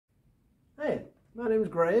Hey, my name's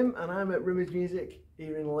Graham and I'm at Refurbished Music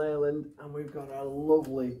here in Leyland, and we've got a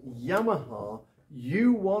lovely Yamaha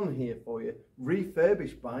U1 here for you,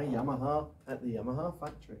 refurbished by Yamaha at the Yamaha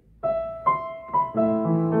factory.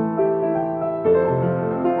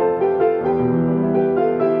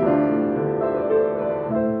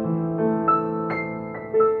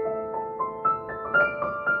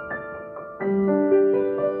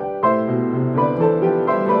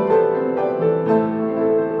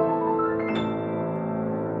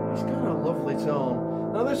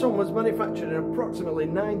 Now this one was manufactured in approximately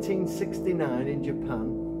 1969 in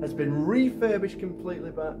Japan, has been refurbished completely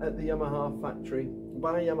at the Yamaha factory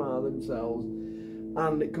by Yamaha themselves,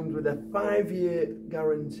 and it comes with a 5-year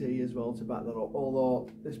guarantee as well to back that up, although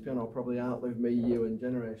this piano will probably outlive me, you and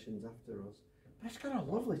generations after us. But it's got a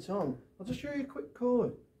lovely tone. I'll just show you a quick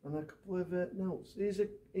chord and a couple of notes. Here's an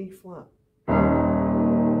E flat.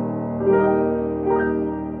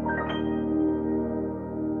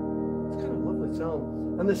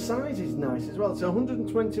 Tone. And the size is nice as well. It's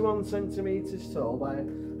 121 centimetres tall by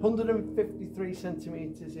 153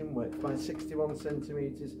 centimetres in width by 61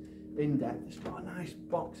 centimetres in depth. It's got a nice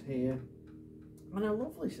box here and a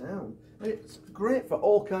lovely sound. It's great for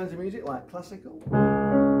all kinds of music like classical.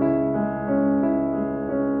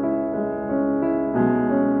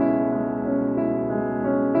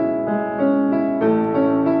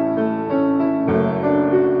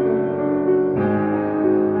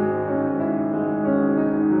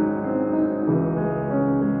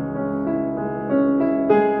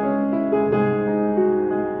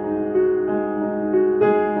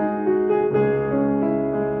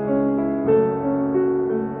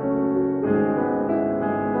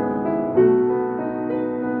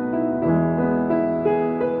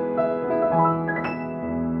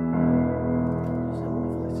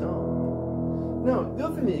 Now, the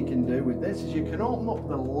other thing that you can do with this is you can open up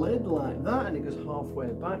the lid like that and it goes halfway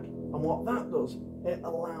back, and what that does, it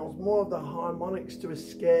allows more of the harmonics to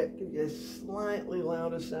escape, give you a slightly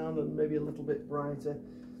louder sound and maybe a little bit brighter,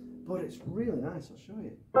 but it's really nice. I'll show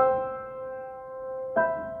you.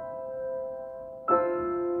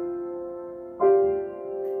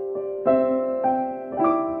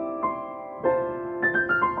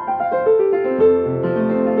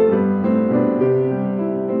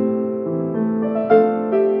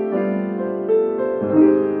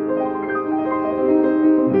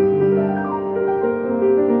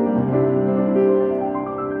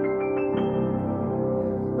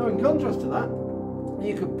 In contrast to that,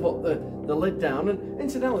 you could put the lid down, and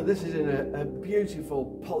incidentally this is in a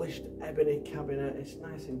beautiful polished ebony cabinet. It's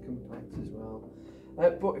nice and compact as well.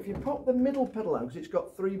 But if you pop the middle pedal out, because it's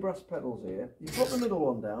got 3 brass pedals here, you put the middle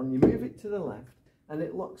one down, you move it to the left, and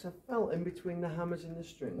it locks a felt in between the hammers and the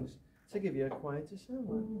strings to give you a quieter sound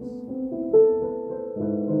like this.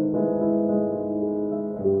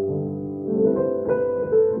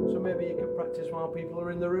 So maybe you could practice while people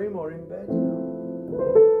are in the room or in bed, you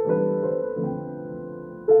know.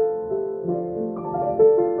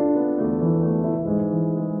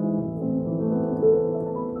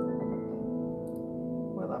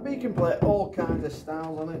 Well, that you can play all kinds of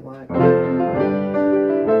styles on it, like.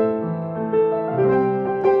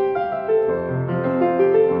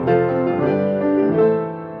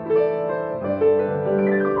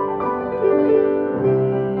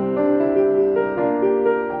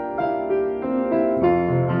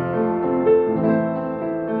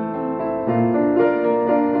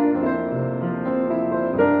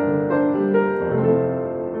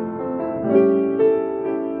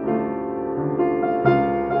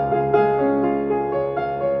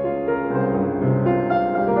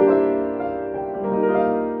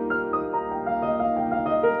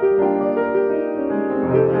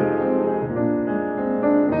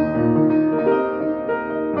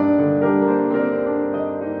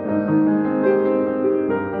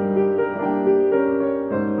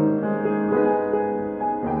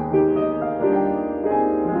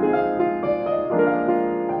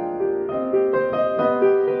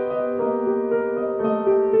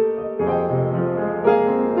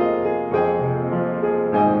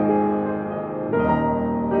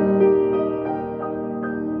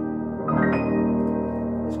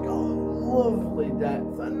 Lovely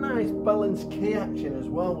depth, a nice balanced key action as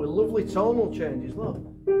well with lovely tonal changes, look.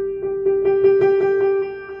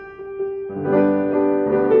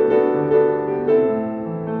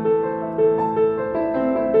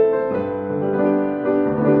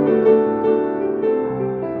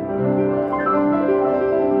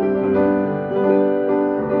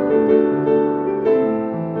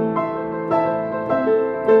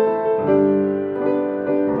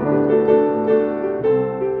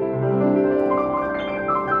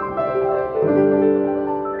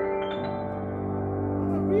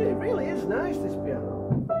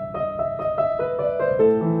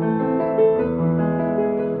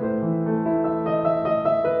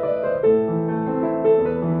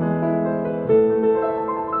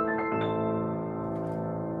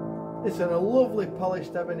 in a lovely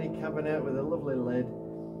polished ebony cabinet with a lovely lid.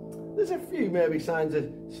 There's a few maybe signs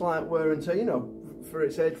of slight wear and tear, you know, for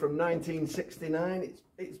its age from 1969.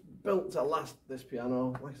 It's built to last, this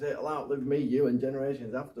piano. Like I say, it'll outlive me, you, and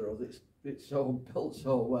generations after us. It's so built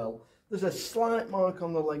so well. There's a slight mark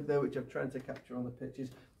on the leg there, which I've tried to capture on the pictures.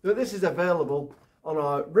 But this is available on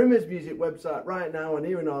our Rimmers Music website right now, and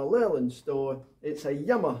here in our Leyland store. It's a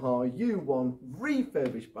Yamaha U1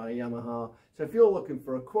 refurbished by Yamaha. So if you're looking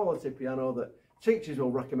for a quality piano that teachers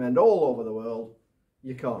will recommend all over the world,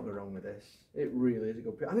 you can't go wrong with this. It really is a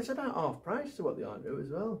good piano, and it's about half price to what they are new as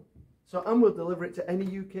well. So, and we'll deliver it to any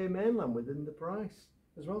UK mainland within the price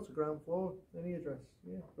as well, to ground floor, any address.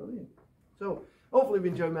 Yeah, brilliant. So hopefully you've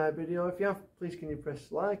enjoyed my video. If you have, please can you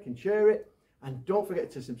press like and share it, and don't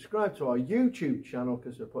forget to subscribe to our YouTube channel,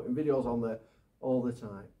 because we're putting videos on there all the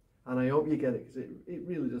time. And I hope you get it, because it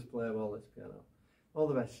really does play well, this piano. All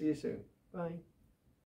the best. See you soon. Bye.